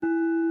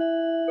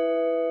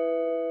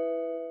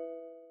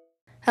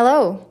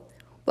Hello!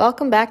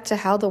 Welcome back to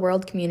How the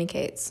World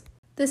Communicates.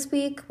 This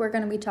week, we're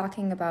going to be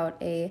talking about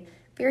a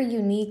very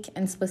unique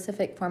and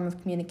specific form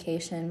of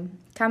communication,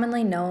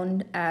 commonly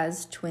known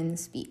as twin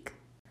speak.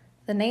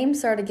 The name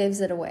sort of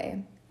gives it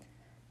away.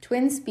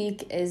 Twin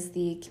speak is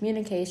the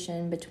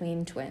communication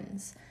between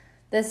twins.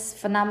 This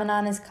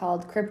phenomenon is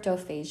called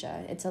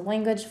cryptophagia. It's a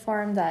language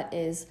form that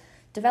is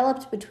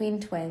developed between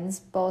twins,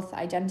 both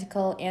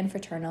identical and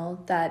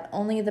fraternal, that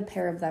only the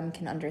pair of them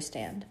can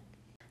understand.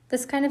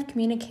 This kind of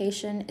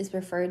communication is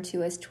referred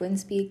to as twin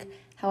speak.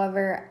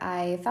 However,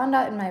 I found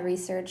out in my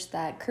research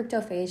that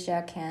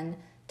cryptophagia can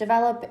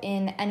develop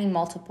in any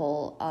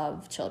multiple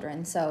of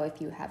children. So if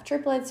you have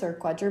triplets or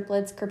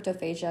quadruplets,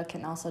 cryptophagia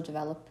can also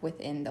develop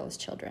within those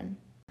children.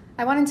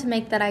 I wanted to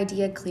make that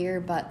idea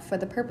clear, but for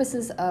the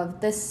purposes of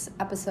this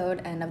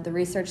episode and of the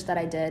research that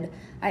I did,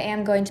 I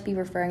am going to be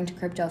referring to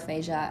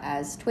cryptophagia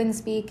as twin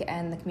speak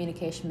and the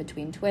communication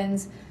between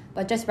twins,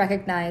 but just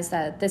recognize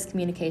that this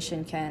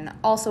communication can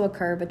also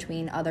occur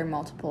between other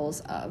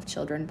multiples of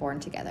children born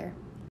together.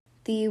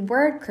 The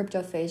word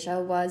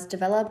cryptophagia was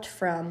developed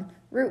from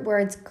root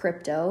words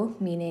crypto,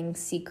 meaning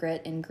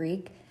secret in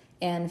Greek,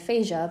 and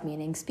phagia,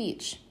 meaning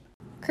speech.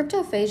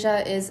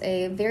 Cryptophagia is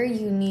a very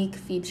unique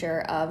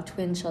feature of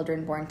twin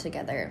children born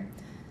together.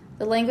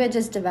 The language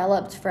is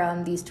developed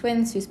from these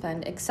twins who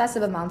spend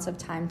excessive amounts of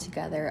time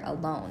together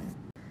alone.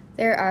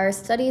 There are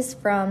studies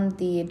from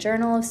the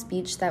Journal of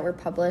Speech that were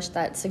published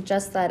that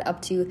suggest that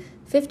up to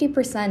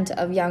 50%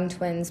 of young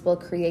twins will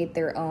create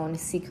their own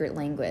secret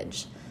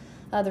language.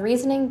 The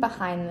reasoning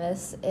behind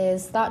this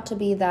is thought to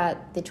be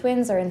that the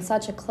twins are in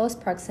such a close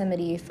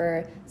proximity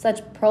for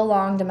such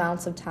prolonged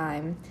amounts of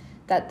time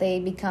that they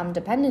become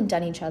dependent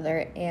on each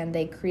other and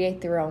they create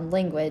their own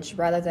language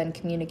rather than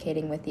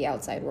communicating with the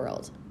outside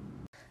world.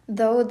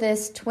 Though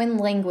this twin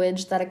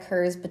language that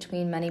occurs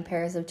between many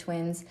pairs of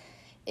twins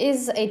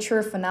is a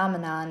true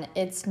phenomenon,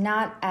 it's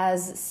not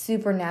as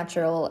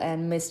supernatural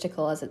and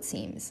mystical as it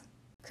seems.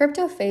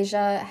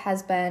 Cryptophagia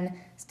has been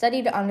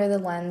studied under the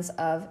lens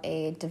of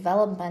a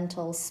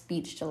developmental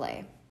speech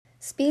delay.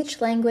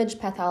 Speech-language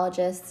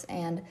pathologists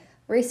and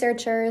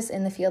researchers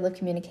in the field of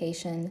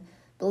communication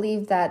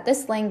believe that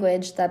this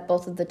language that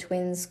both of the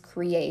twins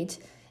create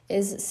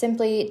is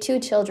simply two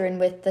children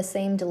with the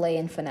same delay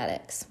in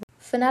phonetics.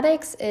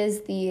 Phonetics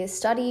is the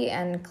study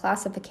and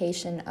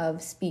classification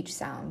of speech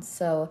sounds,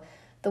 so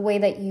the way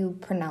that you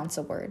pronounce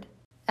a word.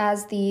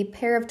 As the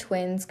pair of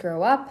twins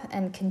grow up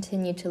and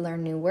continue to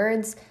learn new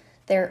words,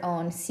 their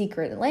own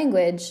secret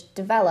language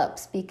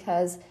develops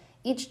because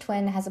each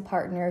twin has a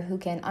partner who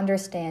can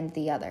understand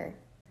the other.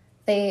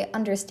 They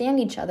understand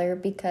each other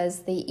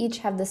because they each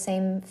have the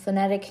same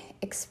phonetic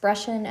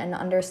expression and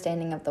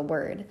understanding of the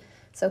word.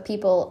 So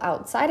people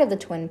outside of the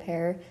twin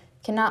pair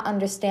cannot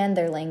understand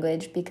their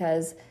language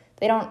because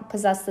they don't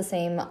possess the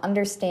same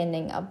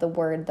understanding of the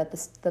word that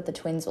the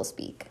twins will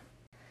speak.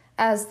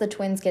 As the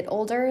twins get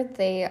older,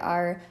 they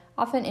are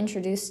often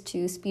introduced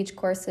to speech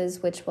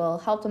courses which will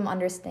help them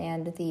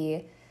understand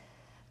the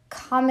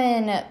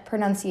common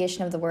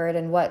pronunciation of the word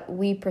and what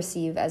we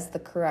perceive as the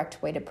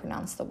correct way to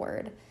pronounce the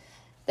word.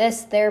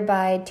 This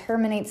thereby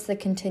terminates the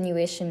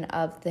continuation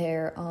of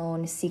their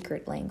own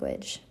secret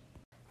language.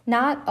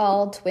 Not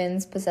all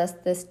twins possess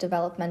this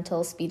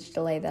developmental speech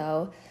delay,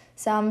 though.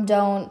 Some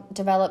don't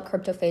develop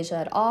cryptophagia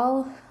at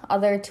all.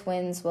 Other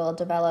twins will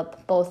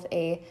develop both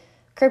a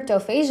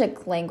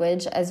cryptophagic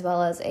language as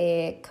well as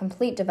a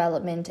complete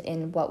development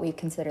in what we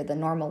consider the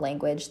normal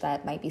language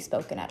that might be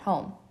spoken at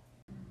home.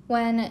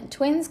 When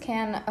twins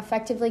can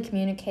effectively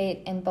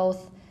communicate in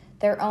both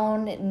their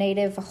own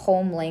native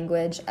home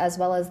language as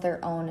well as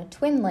their own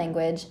twin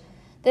language,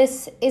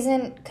 this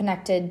isn't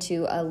connected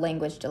to a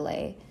language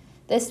delay.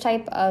 This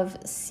type of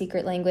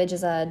secret language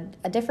is a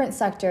different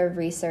sector of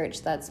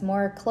research that's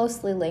more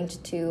closely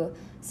linked to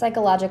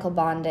psychological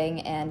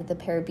bonding and the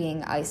pair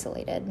being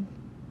isolated.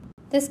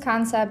 This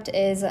concept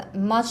is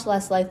much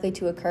less likely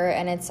to occur,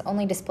 and it's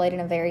only displayed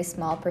in a very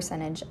small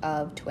percentage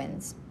of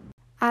twins.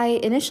 I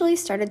initially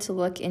started to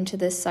look into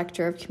this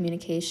sector of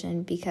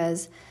communication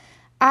because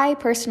I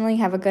personally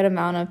have a good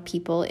amount of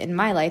people in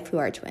my life who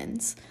are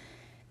twins.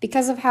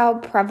 Because of how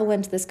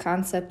prevalent this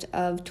concept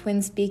of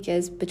twin speak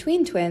is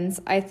between twins,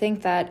 I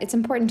think that it's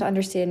important to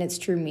understand its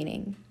true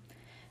meaning.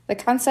 The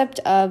concept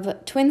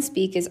of twin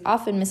speak is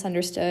often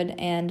misunderstood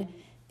and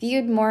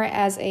viewed more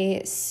as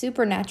a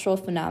supernatural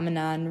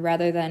phenomenon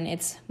rather than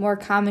its more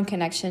common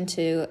connection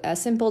to a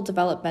simple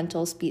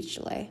developmental speech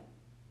delay.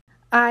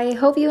 I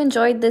hope you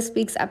enjoyed this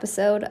week's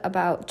episode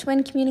about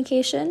twin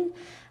communication.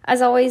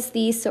 As always,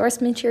 the source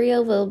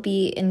material will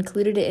be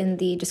included in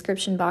the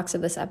description box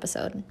of this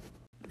episode.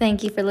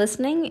 Thank you for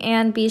listening,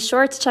 and be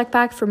sure to check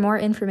back for more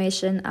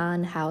information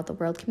on how the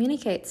world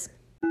communicates.